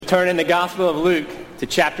Turn in the Gospel of Luke to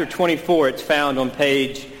chapter 24. It's found on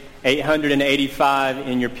page 885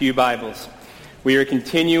 in your pew Bibles. We are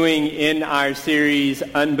continuing in our series,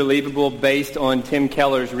 Unbelievable, based on Tim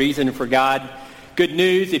Keller's Reason for God. Good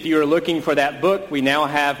news, if you are looking for that book, we now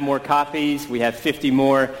have more copies. We have 50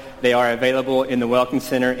 more. They are available in the Welcome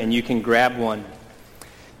Center, and you can grab one.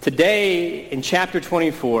 Today, in chapter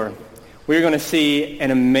 24, we're going to see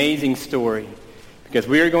an amazing story, because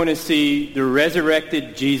we are going to see the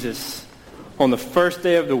resurrected Jesus on the first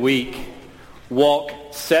day of the week walk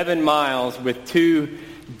 7 miles with 2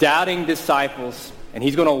 doubting disciples, and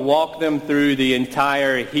he's going to walk them through the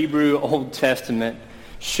entire Hebrew Old Testament,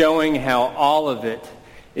 showing how all of it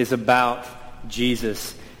is about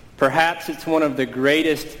Jesus. Perhaps it's one of the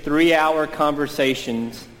greatest 3-hour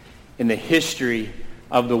conversations in the history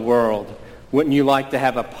of the world. Wouldn't you like to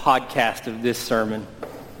have a podcast of this sermon?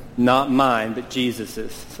 Not mine, but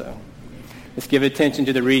Jesus's. So let's give attention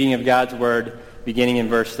to the reading of God's Word, beginning in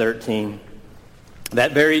verse 13.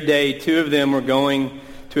 That very day, 2 of them were going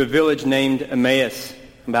to a village named Emmaus,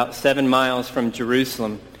 about 7 miles from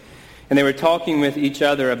Jerusalem. And they were talking with each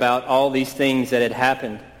other about all these things that had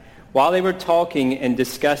happened. While they were talking and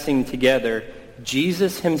discussing together,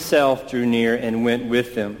 Jesus himself drew near and went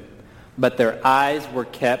with them. But their eyes were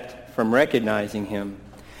kept from recognizing him.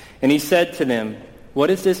 And he said to them, "What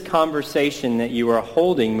is this conversation that you are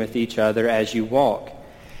holding with each other as you walk?"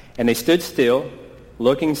 And they stood still,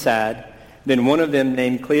 looking sad. Then one of them,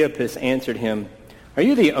 named Cleopas, answered him, "Are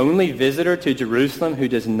you the only visitor to Jerusalem who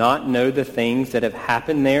does not know the things that have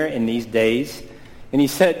happened there in these days?" And he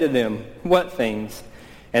said to them, "What things?"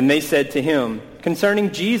 And they said to him,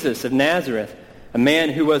 "Concerning Jesus of Nazareth, a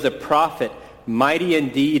man who was a prophet, mighty in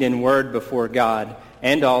deed and word before God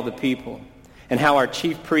and all the people, and how our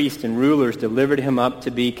chief priests and rulers delivered him up to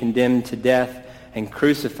be condemned to death and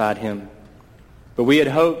crucified him. But we had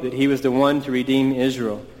hoped that he was the one to redeem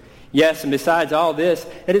Israel. Yes, and besides all this,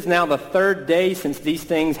 it is now the 3rd day since these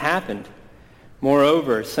things happened.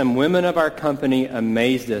 Moreover, some women of our company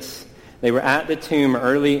amazed us. They were at the tomb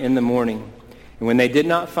early in the morning, and when they did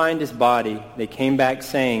not find his body, they came back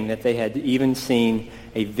saying that they had even seen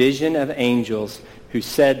a vision of angels who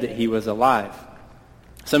said that he was alive.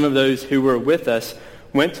 Some of those who were with us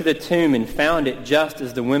went to the tomb and found it just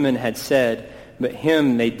as the women had said, but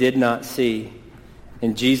him they did not see."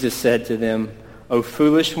 And Jesus said to them, "O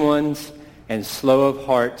foolish ones, and slow of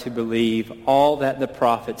heart to believe all that the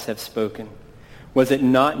prophets have spoken. Was it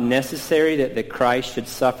not necessary that the Christ should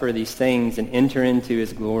suffer these things and enter into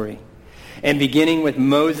his glory? And beginning with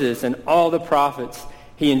Moses and all the prophets,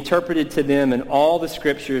 he interpreted to them in all the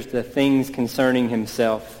scriptures the things concerning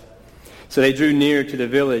himself. So they drew near to the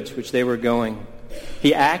village which they were going.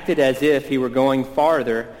 He acted as if he were going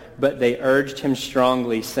farther, but they urged him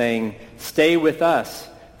strongly, saying, 'Stay with us,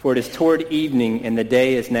 for it is toward evening, and the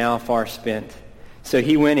day is now far spent.' So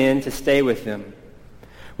he went in to stay with them.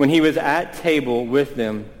 When he was at table with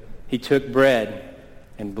them, he took bread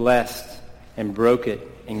and blessed and broke it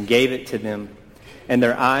and gave it to them. And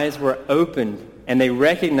their eyes were opened, and they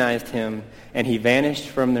recognized him, and he vanished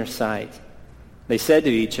from their sight. They said to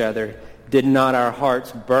each other, 'Did not our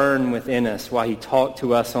hearts burn within us while he talked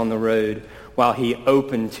to us on the road, while he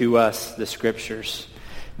opened to us the scriptures?'"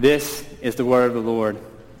 This is the word of the Lord.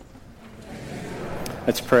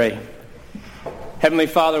 Let's pray. Heavenly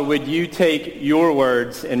Father, would you take your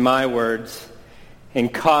words and my words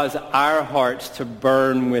and cause our hearts to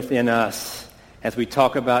burn within us as we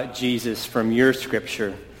talk about Jesus from your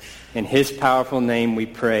scripture. In his powerful name we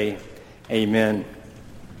pray. Amen.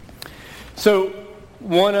 So,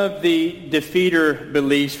 one of the defeater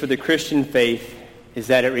beliefs for the Christian faith is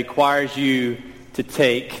that it requires you to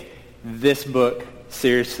take this book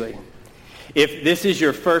seriously. If this is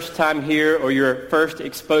your first time here or your first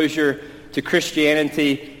exposure to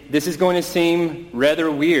Christianity, this is going to seem rather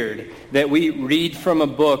weird that we read from a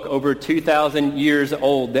book over 2,000 years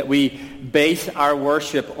old, that we base our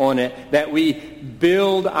worship on it, that we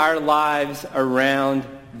build our lives around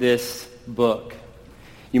this book.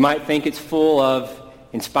 You might think it's full of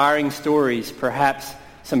inspiring stories, perhaps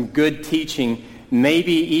some good teaching,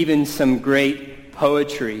 maybe even some great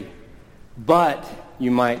poetry. But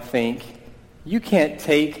you might think, you can't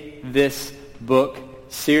take this book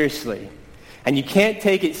seriously. And you can't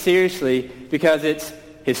take it seriously because it's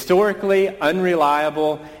historically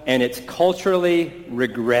unreliable and it's culturally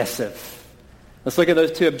regressive. Let's look at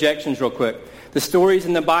those 2 objections real quick. The stories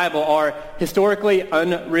in the Bible are historically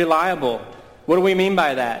unreliable. What do we mean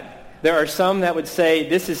by that? There are some that would say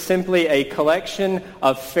this is simply a collection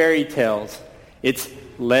of fairy tales. It's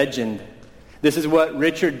legend. This is what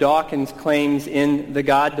Richard Dawkins claims in The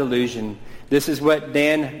God Delusion, This is what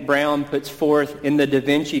Dan Brown puts forth in the Da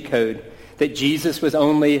Vinci Code, that Jesus was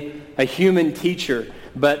only a human teacher,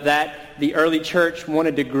 but that the early church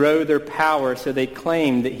wanted to grow their power, so they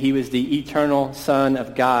claimed that he was the eternal Son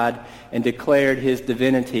of God and declared his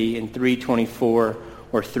divinity in 324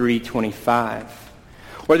 or 325.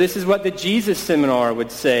 Or this is what the Jesus Seminar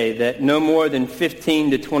would say, that no more than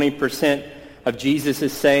 15 to 20% of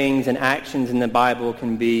Jesus' sayings and actions in the Bible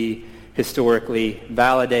can be historically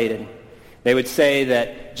validated. They would say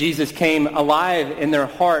that Jesus came alive in their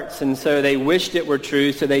hearts, and so they wished it were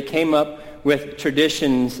true, so they came up with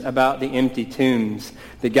traditions about the empty tombs.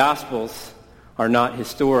 The Gospels are not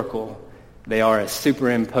historical. They are a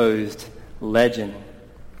superimposed legend.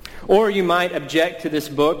 Or you might object to this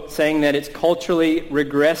book saying that it's culturally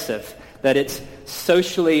regressive, that it's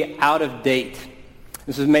socially out of date.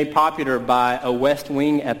 This was made popular by a West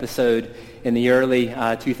Wing episode in the early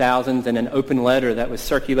 2000s and an open letter that was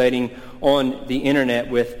circulating on the internet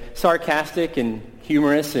with sarcastic and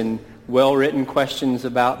humorous and well-written questions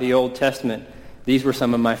about the Old Testament. These were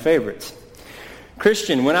some of my favorites.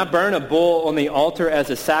 Christian, when I burn a bull on the altar as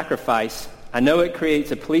a sacrifice, I know it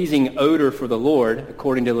creates a pleasing odor for the Lord,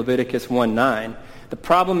 according to Leviticus 1:9. The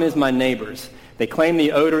problem is my neighbors. They claim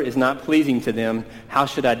the odor is not pleasing to them. How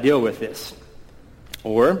should I deal with this?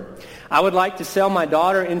 Or, I would like to sell my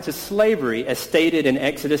daughter into slavery, as stated in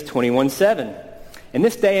Exodus 21:7. In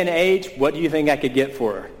this day and age, what do you think I could get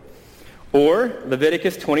for her? Or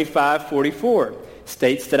Leviticus 25:44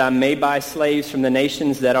 states that I may buy slaves from the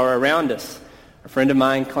nations that are around us. A friend of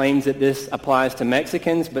mine claims that this applies to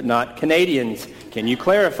Mexicans but not Canadians. Can you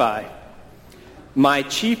clarify? My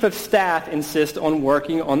chief of staff insists on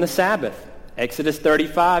working on the Sabbath. Exodus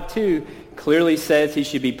 35:2 clearly says he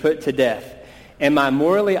should be put to death. Am I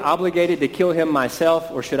morally obligated to kill him myself,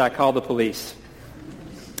 or should I call the police?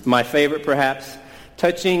 My favorite, perhaps,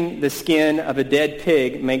 touching the skin of a dead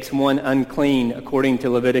pig makes one unclean, according to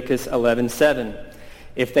Leviticus 11:7.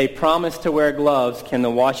 If they promise to wear gloves, can the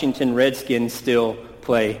Washington Redskins still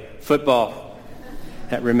play football?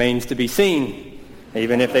 That remains to be seen,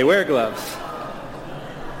 even if they wear gloves.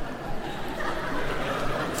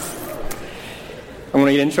 I want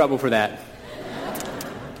to get in trouble for that.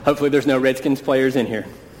 Hopefully there's no Redskins players in here.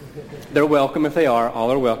 They're welcome if they are.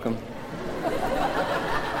 All are welcome.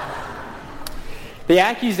 The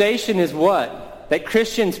accusation is what? That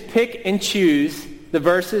Christians pick and choose the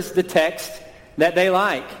verses, the text that they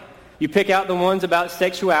like. You pick out the ones about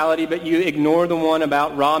sexuality, but you ignore the one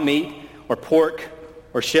about raw meat or pork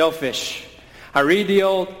or shellfish. I read the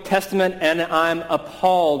Old Testament and I'm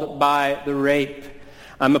appalled by the rape.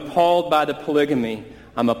 I'm appalled by the polygamy.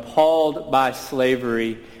 I'm appalled by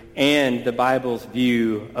slavery and the Bible's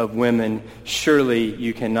view of women. Surely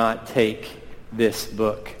you cannot take this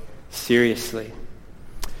book seriously.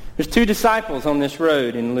 There's two disciples on this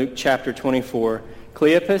road in Luke chapter 24,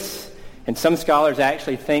 Cleopas, and some scholars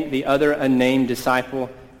actually think the other unnamed disciple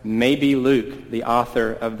may be Luke, the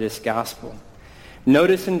author of this gospel.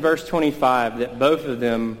 Notice in verse 25 that both of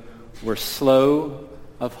them were slow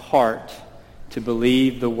of heart to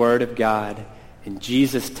believe the word of God, and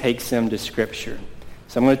Jesus takes them to Scripture.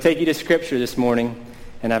 So I'm going to take you to Scripture this morning,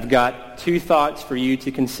 and I've got two thoughts for you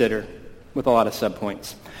to consider with a lot of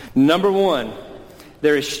subpoints. Number one,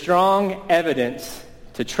 there is strong evidence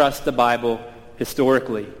to trust the Bible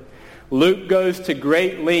historically. Luke goes to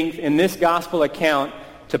great length in this gospel account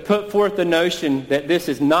to put forth the notion that this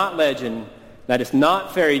is not legend, that it's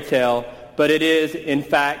not fairy tale, but it is, in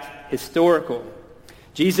fact, historical.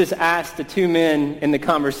 Jesus asked the two men in the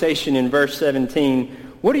conversation in verse 17,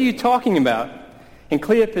 "What are you talking about?" And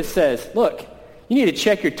Cleopas says, "Look, you need to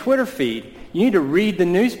check your Twitter feed. You need to read the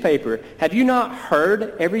newspaper. Have you not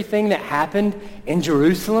heard everything that happened in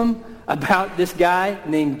Jerusalem about this guy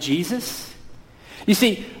named Jesus?" You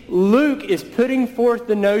see, Luke is putting forth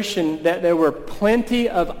the notion that there were plenty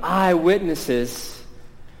of eyewitnesses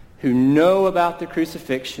who know about the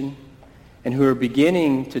crucifixion and who are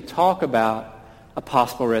beginning to talk about a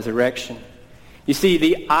possible resurrection. You see,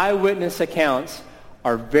 the eyewitness accounts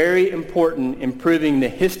are very important in proving the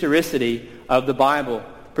historicity of the Bible,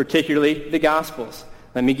 particularly the Gospels.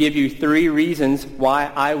 Let me give you three reasons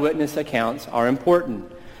why eyewitness accounts are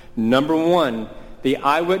important. Number one, the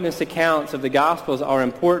eyewitness accounts of the Gospels are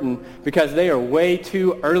important because they are way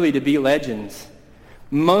too early to be legends.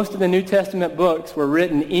 Most of the New Testament books were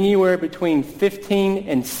written anywhere between 15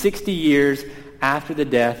 and 60 years after the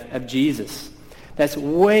death of Jesus. That's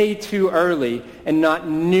way too early and not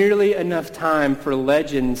nearly enough time for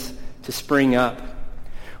legends to spring up.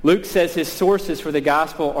 Luke says his sources for the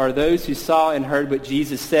gospel are those who saw and heard what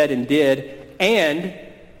Jesus said and did, and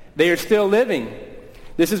they are still living.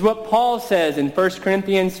 This is what Paul says in 1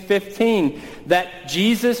 Corinthians 15, that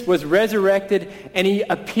Jesus was resurrected and he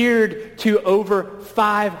appeared to over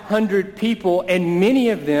 500 people, and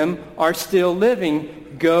many of them are still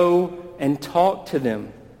living. Go and talk to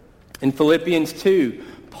them. In Philippians 2,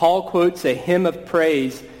 Paul quotes a hymn of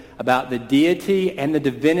praise about the deity and the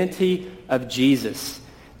divinity of Jesus.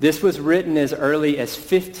 This was written as early as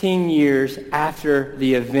 15 years after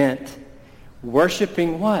the event.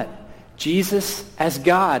 Worshiping what? Jesus as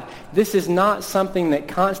God. This is not something that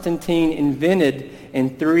Constantine invented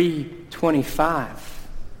in 325.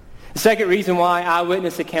 The second reason why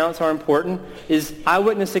eyewitness accounts are important is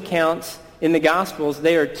eyewitness accounts in the Gospels,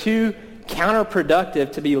 they are too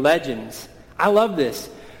counterproductive to be legends. I love this.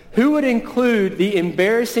 Who would include the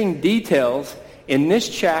embarrassing details in this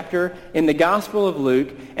chapter in the Gospel of Luke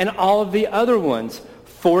and all of the other ones?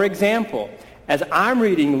 For example, as I'm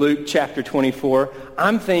reading Luke chapter 24,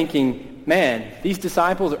 I'm thinking, man, these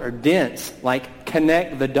disciples are dense. Like,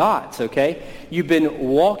 connect the dots, okay? You've been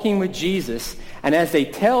walking with Jesus, and as they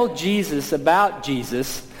tell Jesus about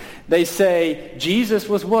Jesus, they say Jesus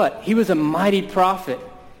was what? He was a mighty prophet.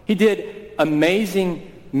 He did amazing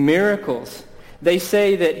miracles. They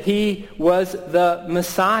say that he was the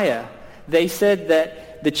Messiah. They said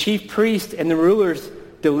that the chief priest and the rulers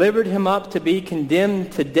delivered him up to be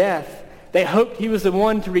condemned to death. They hoped he was the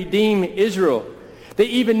one to redeem Israel. They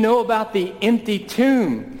even know about the empty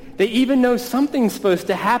tomb. They even know something's supposed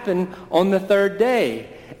to happen on the third day.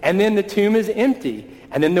 And then the tomb is empty.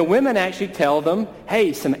 And then the women actually tell them,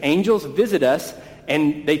 hey, some angels visit us,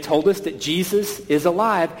 and they told us that Jesus is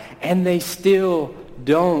alive, and they still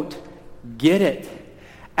don't get it.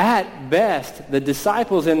 At best, the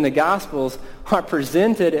disciples in the Gospels are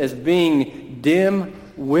presented as being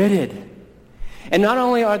dim-witted. And not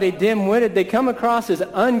only are they dim-witted, they come across as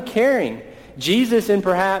uncaring. Jesus, in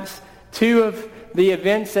perhaps two of the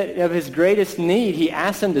events of his greatest need, he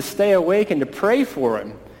asks them to stay awake and to pray for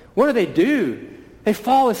him. What do? They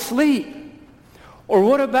fall asleep. Or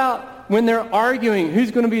what about when they're arguing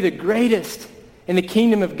who's going to be the greatest in the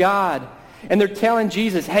kingdom of God? And they're telling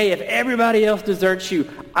Jesus, hey, if everybody else deserts you,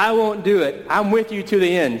 I won't do it. I'm with you to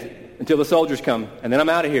the end until the soldiers come, and then I'm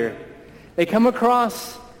out of here. They come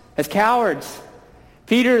across as cowards.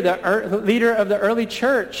 Peter, the leader of the early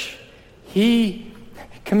church, he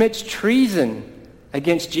commits treason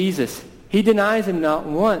against Jesus. He denies him not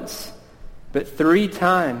once, but 3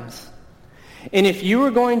 times. And if you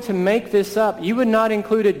were going to make this up, you would not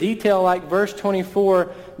include a detail like verse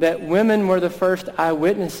 24 that women were the first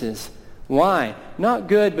eyewitnesses. Why? Not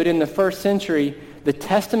good, but in the first century, the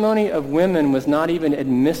testimony of women was not even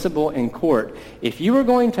admissible in court. If you were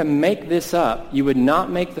going to make this up, you would not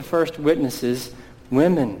make the first witnesses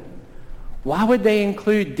women. Why would they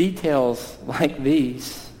include details like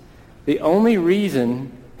these? The only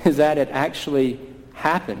reason is that it actually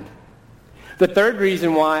happened. The third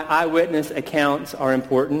reason why eyewitness accounts are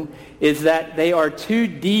important is that they are too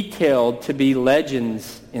detailed to be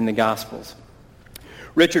legends in the Gospels.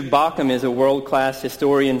 Richard Bauckham is a world-class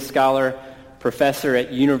historian, scholar, professor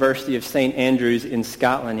at University of St. Andrews in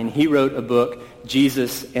Scotland, and he wrote a book,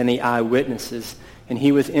 Jesus and the Eyewitnesses, and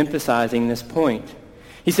he was emphasizing this point.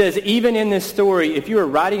 He says, even in this story, if you were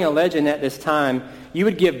writing a legend at this time, you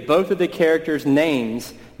would give both of the characters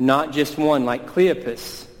names, not just one, like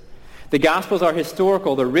Cleopas. The Gospels are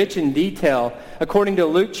historical. They're rich in detail. According to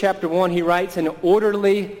Luke chapter 1, he writes an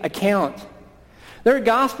orderly account. There are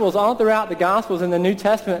Gospels all throughout the Gospels in the New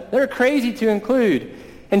Testament that are crazy to include.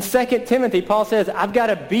 In 2 Timothy, Paul says, I've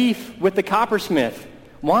got a beef with the coppersmith.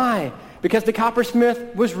 Why? Because the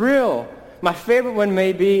coppersmith was real. My favorite one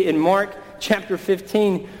may be in Mark chapter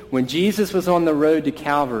 15, when Jesus was on the road to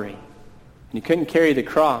Calvary, and he couldn't carry the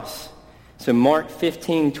cross. So Mark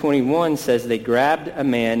 15:21 says they grabbed a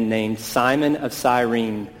man named Simon of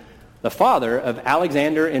Cyrene, the father of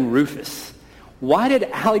Alexander and Rufus. Why did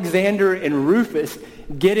Alexander and Rufus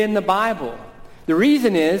get in the Bible? The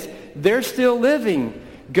reason is they're still living.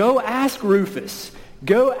 Go ask Rufus.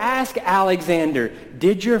 Go ask Alexander,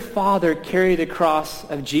 did your father carry the cross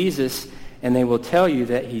of Jesus? And they will tell you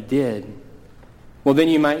that he did. Well, then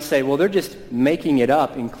you might say, well, they're just making it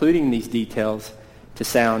up, including these details, to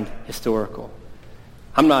sound historical.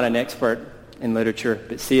 I'm not an expert in literature,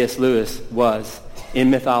 but C.S. Lewis was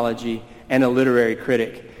in mythology and a literary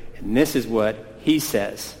critic. And this is what he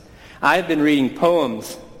says. I've been reading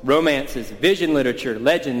poems, romances, vision literature,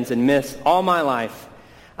 legends, and myths all my life.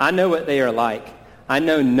 I know what they are like. I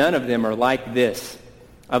know none of them are like this.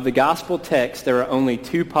 Of the gospel text, there are only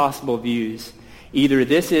 2 possible views. Either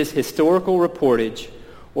this is historical reportage,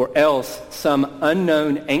 or else some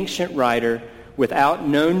unknown ancient writer without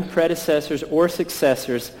known predecessors or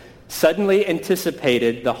successors, suddenly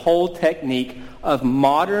anticipated the whole technique of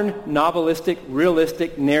modern novelistic,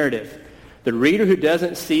 realistic narrative. The reader who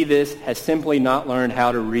doesn't see this has simply not learned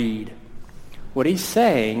how to read. What he's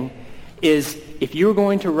saying is, if you were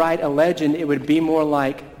going to write a legend, it would be more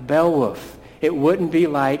like Beowulf. It wouldn't be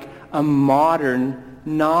like a modern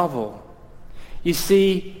novel. You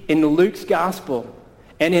see, in Luke's gospel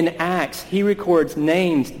and in Acts, he records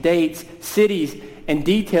names, dates, cities, and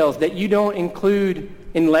details that you don't include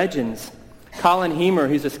in legends. Colin Heemer,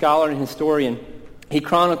 who's a scholar and historian, he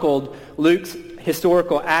chronicled Luke's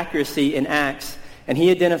historical accuracy in Acts, and he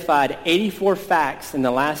identified 84 facts in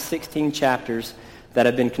the last 16 chapters that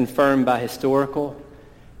have been confirmed by historical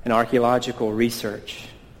and archaeological research.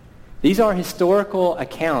 These are historical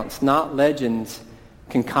accounts, not legends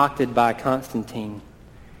concocted by Constantine.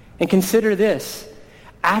 And consider this.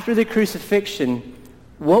 After the crucifixion,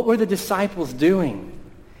 what were the disciples doing?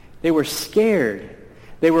 They were scared.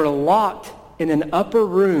 They were locked in an upper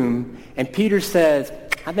room, and Peter says,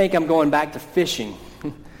 I think I'm going back to fishing.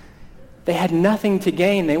 They had nothing to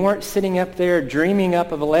gain. They weren't sitting up there dreaming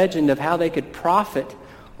up of a legend of how they could profit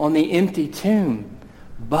on the empty tomb.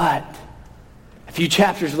 But a few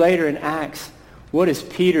chapters later in Acts, what is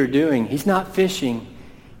Peter doing? He's not fishing.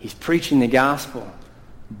 He's preaching the gospel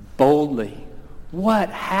boldly. What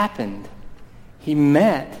happened? He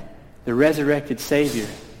met the resurrected Savior.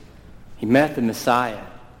 He met the Messiah.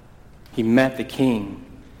 He met the King.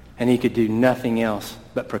 And he could do nothing else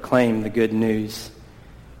but proclaim the good news.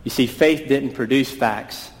 You see, faith didn't produce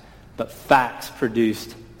facts, but facts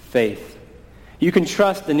produced faith. You can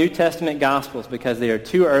trust the New Testament Gospels because they are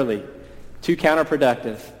too early, too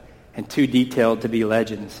counterproductive, and too detailed to be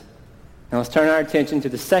legends. Now let's turn our attention to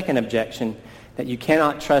the second objection, that you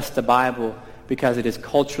cannot trust the Bible because it is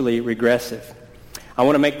culturally regressive. I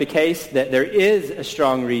want to make the case that there is a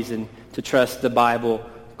strong reason to trust the Bible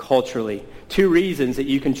culturally. Two reasons that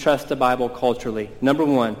you can trust the Bible culturally. Number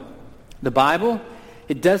one, the Bible,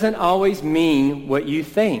 it doesn't always mean what you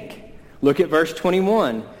think. Look at verse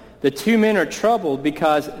 21. The two men are troubled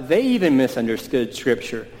because they even misunderstood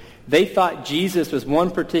Scripture. They thought Jesus was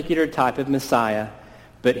one particular type of Messiah,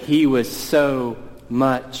 but he was so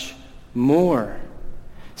much more.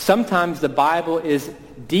 Sometimes the Bible is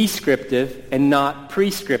descriptive and not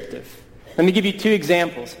prescriptive. Let me give you two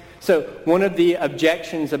examples. So one of the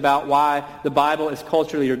objections about why the Bible is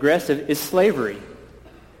culturally regressive is slavery.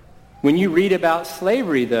 When you read about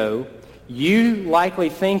slavery, though, you likely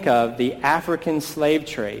think of the African slave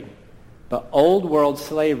trade. But old world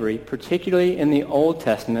slavery, particularly in the Old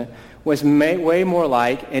Testament, was way more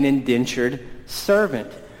like an indentured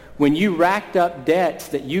servant. When you racked up debts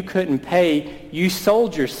that you couldn't pay, you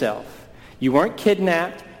sold yourself. You weren't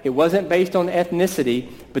kidnapped. It wasn't based on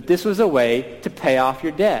ethnicity, but this was a way to pay off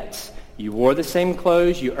your debts. You wore the same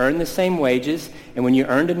clothes, you earned the same wages, and when you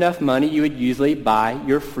earned enough money, you would usually buy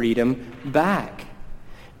your freedom back.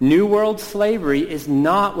 New World slavery is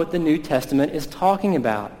not what the New Testament is talking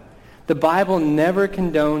about. The Bible never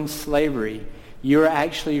condones slavery. You're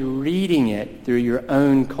actually reading it through your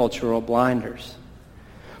own cultural blinders.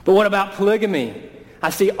 But what about polygamy? I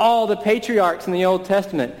see all the patriarchs in the Old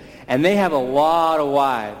Testament, and they have a lot of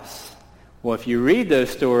wives. Well, if you read those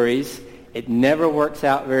stories, it never works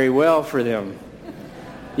out very well for them.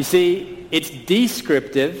 You see, it's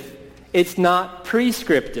descriptive. It's not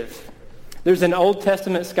prescriptive. There's an Old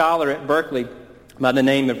Testament scholar at Berkeley by the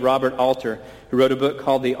name of Robert Alter who wrote a book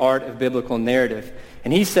called The Art of Biblical Narrative.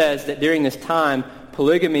 And he says that during this time,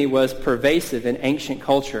 polygamy was pervasive in ancient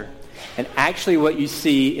culture. And actually what you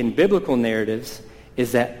see in biblical narratives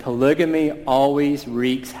is that polygamy always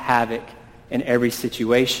wreaks havoc in every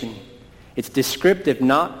situation. It's descriptive,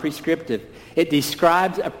 not prescriptive. It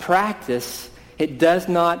describes a practice. It does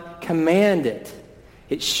not command it.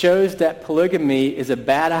 It shows that polygamy is a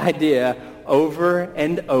bad idea over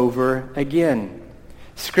and over again.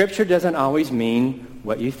 Scripture doesn't always mean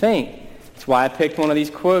what you think. That's why I picked one of these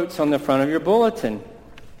quotes on the front of your bulletin.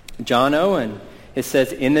 John Owen. It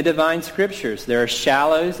says, in the divine scriptures, there are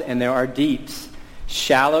shallows and there are deeps.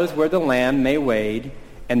 Shallows where the lamb may wade,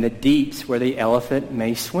 and the deeps where the elephant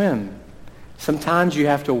may swim. Sometimes you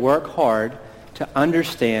have to work hard to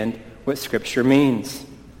understand what Scripture means.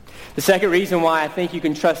 The second reason why I think you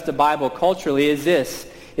can trust the Bible culturally is this,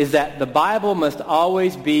 is that the Bible must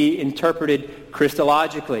always be interpreted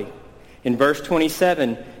Christologically. In verse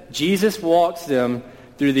 27, Jesus walks them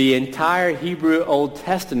through the entire Hebrew Old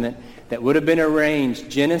Testament that would have been arranged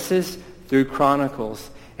Genesis through Chronicles,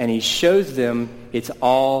 and he shows them it's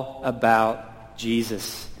all about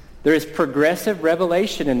Jesus. There is progressive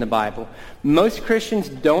revelation in the Bible. Most Christians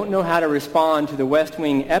don't know how to respond to the West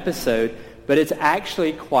Wing episode, but it's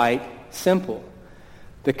actually quite simple.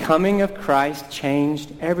 The coming of Christ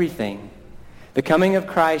changed everything. The coming of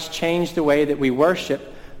Christ changed the way that we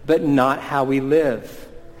worship, but not how we live.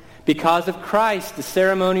 Because of Christ, the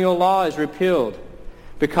ceremonial law is repealed.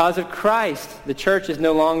 Because of Christ, the church is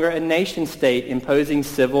no longer a nation state imposing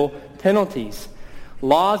civil penalties.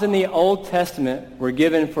 Laws in the Old Testament were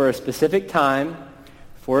given for a specific time,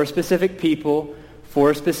 for a specific people,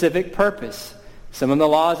 for a specific purpose. Some of the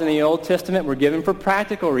laws in the Old Testament were given for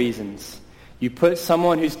practical reasons. You put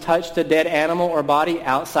someone who's touched a dead animal or body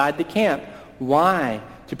outside the camp. Why?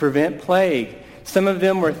 To prevent plague. Some of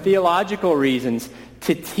them were theological reasons,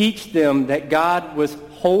 to teach them that God was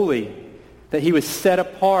holy, that he was set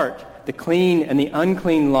apart, the clean and the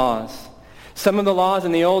unclean laws. Some of the laws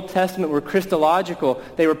in the Old Testament were Christological.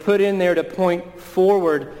 They were put in there to point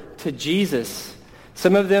forward to Jesus.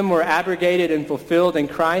 Some of them were abrogated and fulfilled in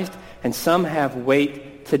Christ, and some have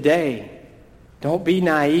weight today. Don't be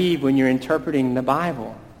naive when you're interpreting the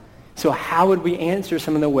Bible. So how would we answer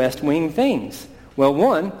some of the West Wing things? Well,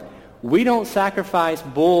 one, we don't sacrifice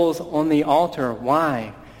bulls on the altar.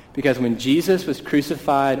 Why? Because when Jesus was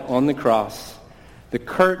crucified on the cross, the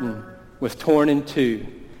curtain was torn in two.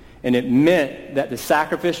 And it meant that the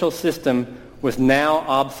sacrificial system was now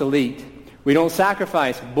obsolete. We don't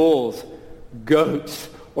sacrifice bulls, goats,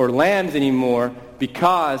 or lambs anymore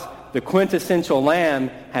because the quintessential lamb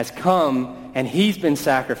has come and he's been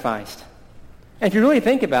sacrificed. And if you really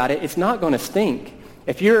think about it, it's not going to stink.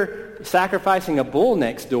 If you're sacrificing a bull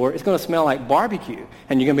next door, it's going to smell like barbecue.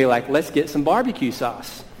 And you're going to be like, let's get some barbecue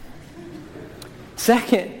sauce.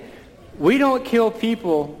 Second, we don't kill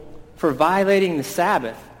people for violating the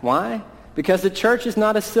Sabbath. Why? Because the church is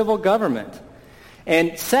not a civil government.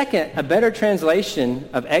 And second, a better translation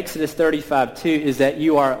of Exodus 35:2 is that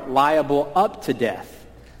you are liable up to death.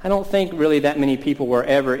 I don't think really that many people were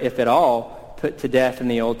ever, if at all, put to death in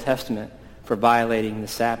the Old Testament for violating the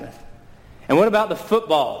Sabbath. And what about the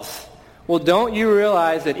footballs? Well, don't you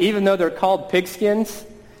realize that even though they're called pigskins,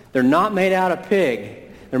 they're not made out of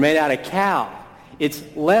pig. They're made out of cow. It's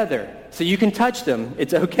leather, so you can touch them.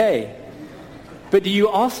 It's okay. But do you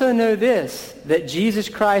also know this, that Jesus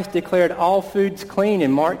Christ declared all foods clean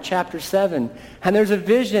in Mark chapter 7? And there's a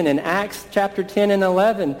vision in Acts chapter 10 and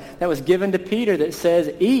 11 that was given to Peter that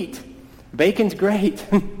says, eat. Bacon's great.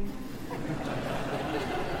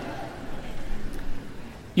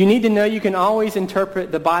 You need to know you can always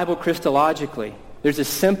interpret the Bible Christologically. There's a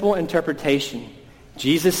simple interpretation.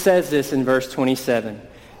 Jesus says this in verse 27.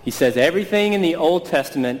 He says, everything in the Old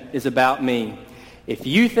Testament is about me. If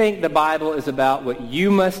you think the Bible is about what you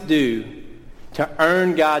must do to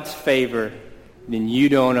earn God's favor, then you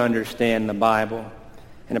don't understand the Bible.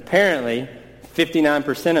 And apparently,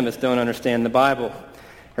 59% of us don't understand the Bible.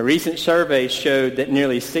 A recent survey showed that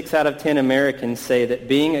nearly 6 out of 10 Americans say that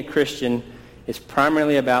being a Christian is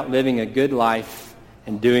primarily about living a good life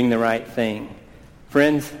and doing the right thing.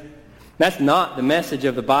 Friends, that's not the message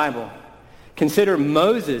of the Bible. Consider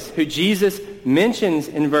Moses, who Jesus mentions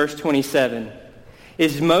in verse 27.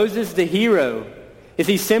 Is Moses the hero? Is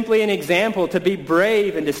he simply an example to be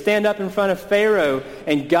brave and to stand up in front of Pharaoh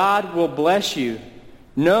and God will bless you?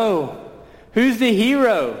 No. Who's the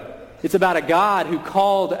hero? It's about a God who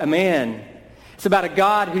called a man. It's about a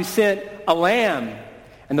God who sent a lamb.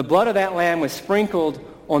 And the blood of that lamb was sprinkled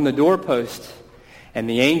on the doorpost. And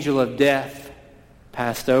the angel of death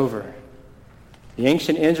passed over. The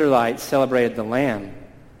ancient Israelites celebrated the lamb,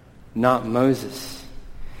 not Moses.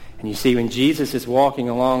 And you see, when Jesus is walking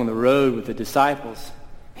along the road with the disciples,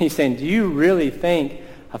 he's saying, do you really think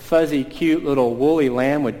a fuzzy, cute little woolly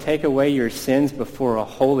lamb would take away your sins before a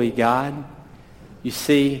holy God? You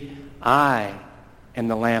see, I am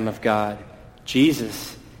the Lamb of God.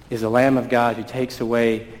 Jesus is the Lamb of God who takes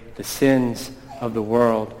away the sins of the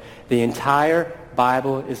world. The entire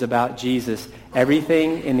Bible is about Jesus.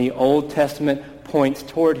 Everything in the Old Testament points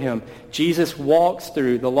toward him. Jesus walks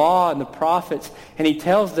through the law and the prophets, and he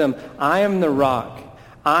tells them, I am the rock.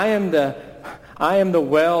 I am the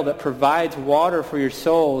well that provides water for your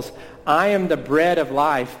souls. I am the bread of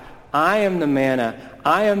life. I am the manna.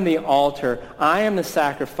 I am the altar. I am the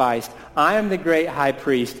sacrifice. I am the great high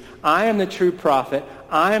priest. I am the true prophet.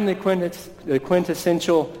 I am the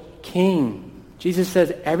quintessential king. Jesus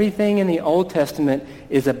says everything in the Old Testament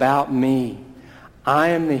is about me. I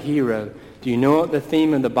am the hero. Do you know what the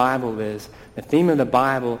theme of the Bible is? The theme of the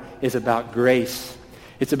Bible is about grace.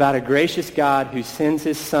 It's about a gracious God who sends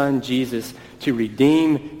his son Jesus to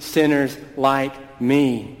redeem sinners like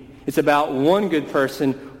me. It's about one good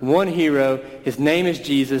person, one hero. His name is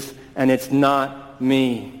Jesus, and it's not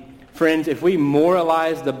me. Friends, if we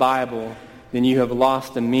moralize the Bible, then you have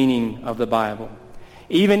lost the meaning of the Bible.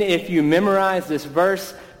 Even if you memorize this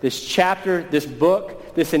verse, this chapter, this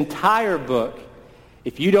book, this entire book,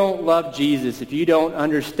 if you don't love Jesus, if you don't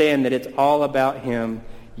understand that it's all about him,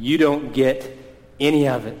 you don't get any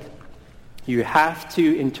of it. You have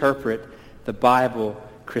to interpret the Bible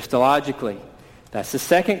Christologically. That's the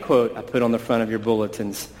second quote I put on the front of your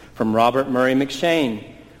bulletins from Robert Murray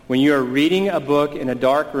McShane. When you are reading a book in a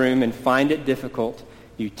dark room and find it difficult,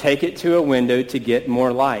 you take it to a window to get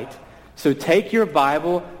more light. So take your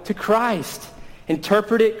Bible to Christ.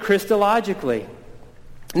 Interpret it Christologically.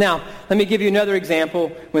 Now, let me give you another example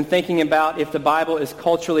when thinking about if the Bible is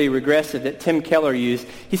culturally regressive that Tim Keller used.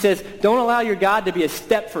 He says, don't allow your God to be a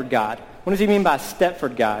Stepford God. What does he mean by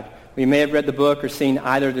Stepford God? Well, you may have read the book or seen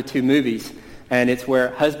either of the two movies. And it's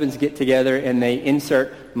where husbands get together and they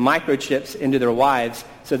insert microchips into their wives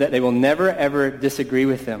so that they will never, ever disagree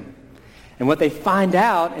with them. And what they find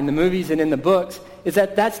out in the movies and in the books is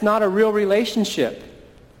that that's not a real relationship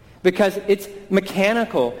because it's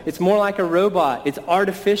mechanical. It's more like a robot. It's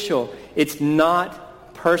artificial. It's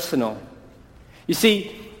not personal. You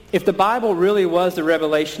see, if the Bible really was the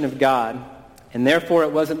revelation of God, and therefore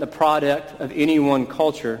it wasn't the product of any one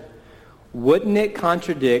culture, wouldn't it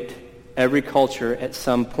contradict every culture at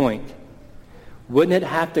some point? Wouldn't it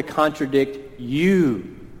have to contradict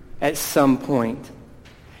you at some point?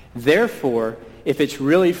 Therefore, if it's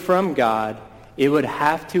really from God, it would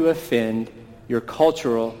have to offend your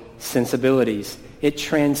cultural sensibilities. It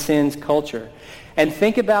transcends culture. And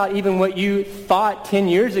think about even what you thought 10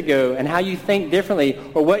 years ago and how you think differently,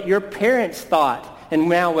 or what your parents thought and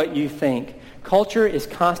now what you think. Culture is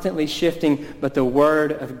constantly shifting, but the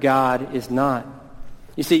Word of God is not.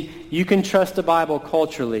 You see, you can trust the Bible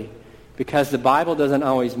culturally because the Bible doesn't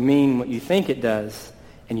always mean what you think it does,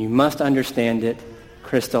 and you must understand it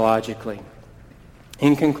Christologically.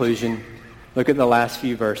 In conclusion, look at the last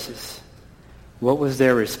few verses. What was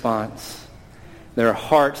their response? Their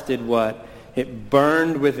hearts did what? It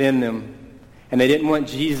burned within them, and they didn't want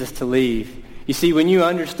Jesus to leave. You see, when you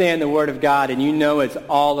understand the Word of God and you know it's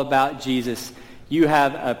all about Jesus, you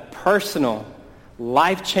have a personal,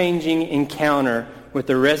 life-changing encounter with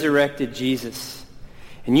the resurrected Jesus.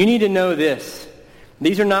 And you need to know this.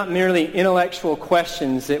 These are not merely intellectual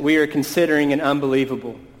questions that we are considering and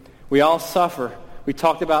unbelievable. We all suffer. We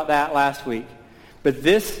talked about that last week. But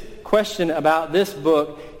this question about this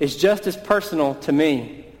book is just as personal to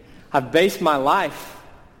me. I've based my life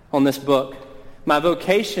on this book. My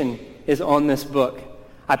vocation is on this book.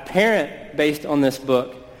 I parent based on this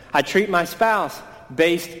book. I treat my spouse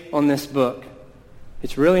based on this book.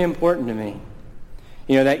 It's really important to me.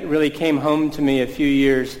 You know, that really came home to me a few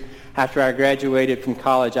years after I graduated from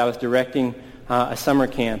college. I was directing a summer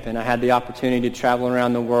camp, and I had the opportunity to travel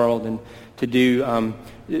around the world and to do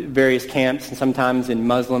various camps, and sometimes in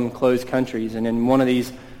Muslim closed countries. And in one of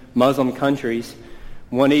these Muslim countries,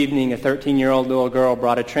 one evening, a 13-year-old little girl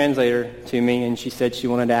brought a translator to me, and she said she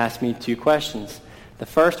wanted to ask me 2 questions. The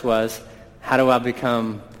first was, how do I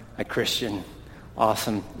become a Christian?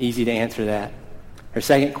 Awesome. Easy to answer that. Her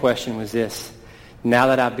second question was this: now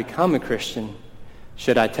that I've become a Christian,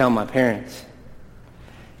 should I tell my parents?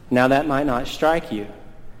 Now that might not strike you,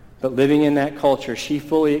 but living in that culture, she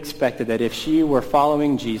fully expected that if she were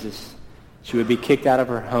following Jesus, she would be kicked out of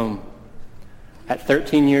her home. At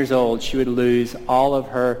 13 years old, she would lose all of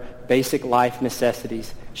her basic life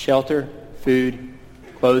necessities: shelter, food,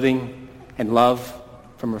 clothing, and love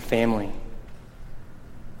from her family.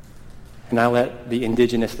 And I let the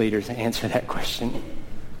indigenous leaders answer that question.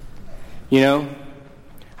 You know,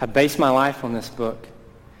 I base my life on this book.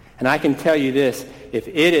 And I can tell you this: if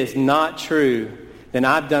it is not true, then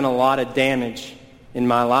I've done a lot of damage in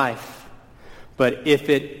my life. But if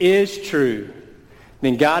it is true,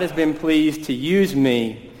 then God has been pleased to use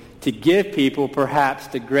me to give people perhaps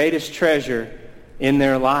the greatest treasure in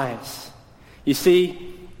their lives. You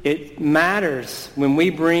see, it matters when we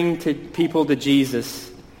bring people to Jesus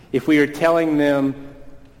if we are telling them,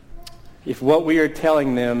 if what we are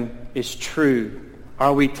telling them is true.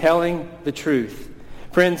 Are we telling the truth?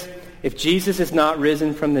 Friends, if Jesus is not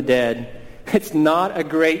risen from the dead, it's not a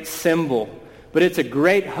great symbol, but it's a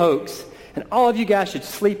great hoax. And all of you guys should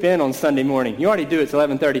sleep in on Sunday morning. You already do, it's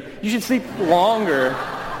 11:30. You should sleep longer.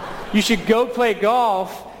 You should go play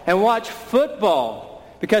golf and watch football,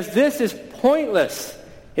 because this is pointless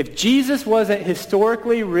if Jesus wasn't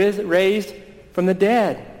historically raised from the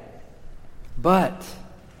dead. But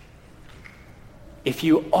if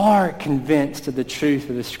you are convinced of the truth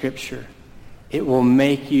of the Scripture, it will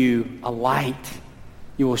make you a light.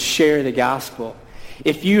 You will share the gospel.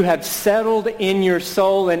 If you have settled in your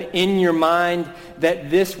soul and in your mind that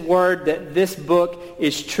this word, that this book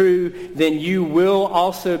is true, then you will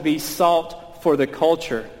also be salt for the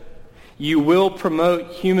culture. You will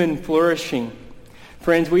promote human flourishing.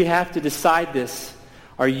 Friends, we have to decide this.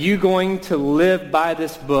 Are you going to live by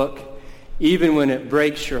this book even when it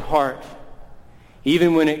breaks your heart?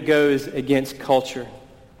 Even when it goes against culture?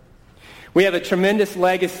 We have a tremendous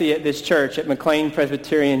legacy at this church, at McLean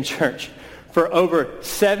Presbyterian Church. For over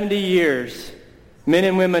 70 years, men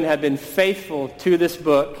and women have been faithful to this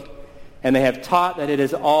book, and they have taught that it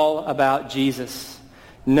is all about Jesus.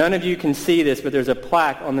 None of you can see this, but there's a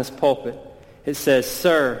plaque on this pulpit. It says,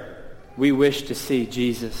 "Sir, we wish to see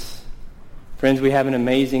Jesus." Friends, we have an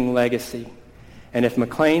amazing legacy. And if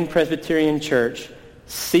McLean Presbyterian Church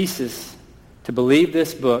ceases to believe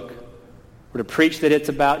this book or to preach that it's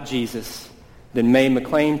about Jesus, then may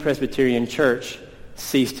McLean Presbyterian Church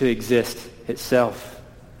cease to exist itself.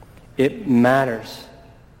 It matters.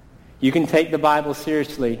 You can take the Bible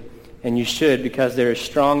seriously, and you should, because there is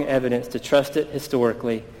strong evidence to trust it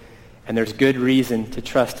historically, and there's good reason to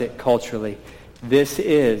trust it culturally. This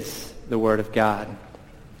is the Word of God.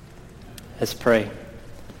 Let's pray.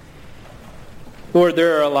 Lord,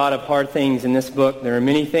 there are a lot of hard things in this book. There are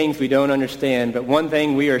many things we don't understand, but one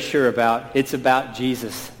thing we are sure about, it's about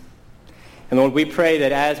Jesus. And Lord, we pray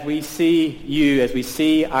that as we see you, as we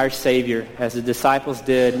see our Savior, as the disciples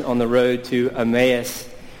did on the road to Emmaus,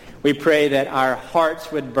 we pray that our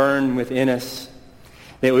hearts would burn within us,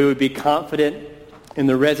 that we would be confident in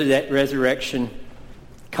the resurrection,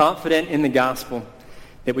 confident in the gospel,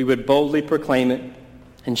 that we would boldly proclaim it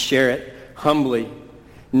and share it humbly,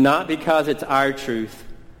 not because it's our truth,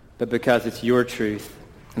 but because it's your truth.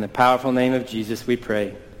 In the powerful name of Jesus we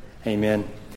pray. Amen.